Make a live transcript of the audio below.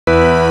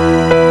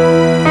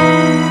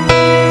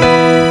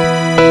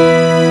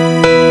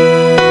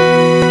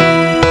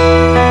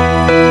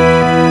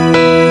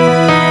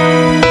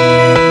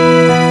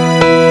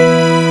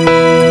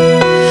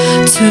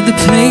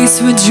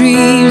where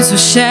dreams were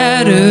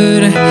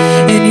shattered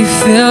and you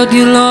felt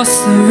you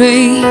lost the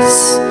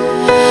race,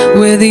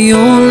 where the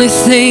only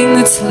thing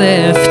that's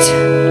left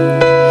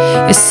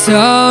is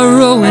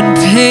sorrow and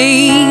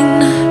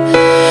pain.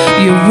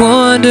 You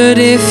wondered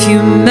if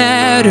you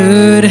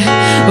mattered,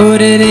 or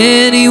did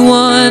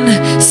anyone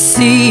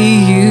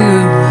see you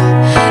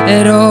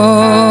at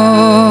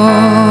all?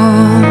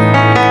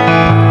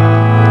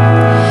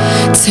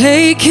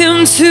 Take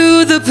him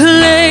to the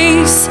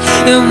place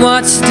and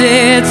watch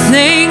dead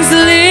things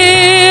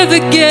live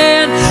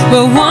again,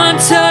 where one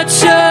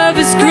touch of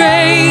his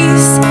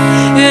grace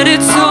and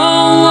it's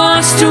all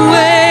washed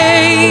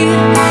away.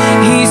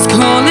 He's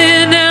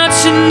calling out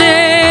your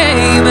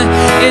name.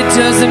 It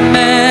doesn't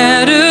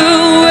matter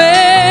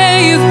where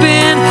you've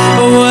been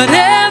or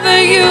whatever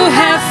you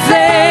have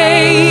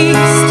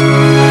faced.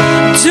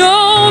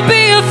 Don't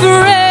be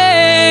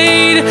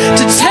afraid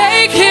to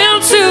take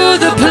him to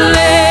the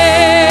place.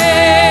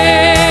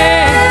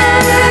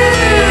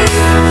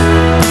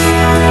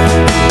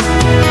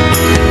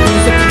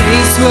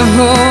 Where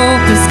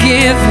hope is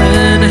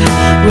given,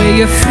 where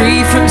you're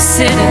free from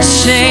sin and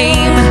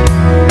shame,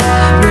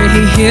 where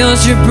he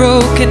heals your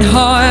broken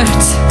heart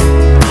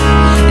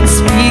and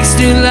speaks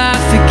new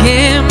life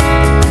again,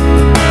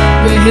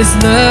 where his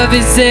love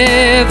is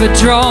ever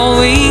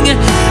drawing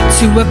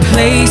to a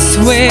place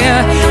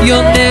where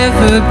you'll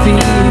never be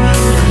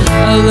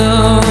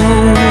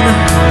alone.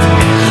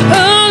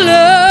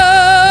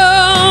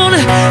 Alone.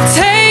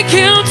 Take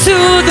him to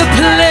the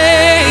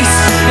place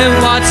and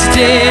watch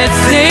dead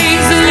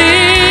things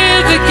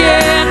live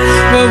again,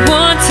 where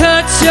one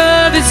touch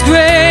of his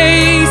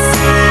grace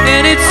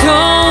and it's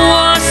all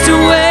washed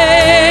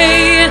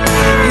away.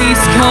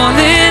 He's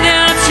calling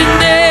out your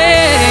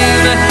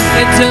name.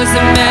 It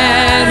doesn't matter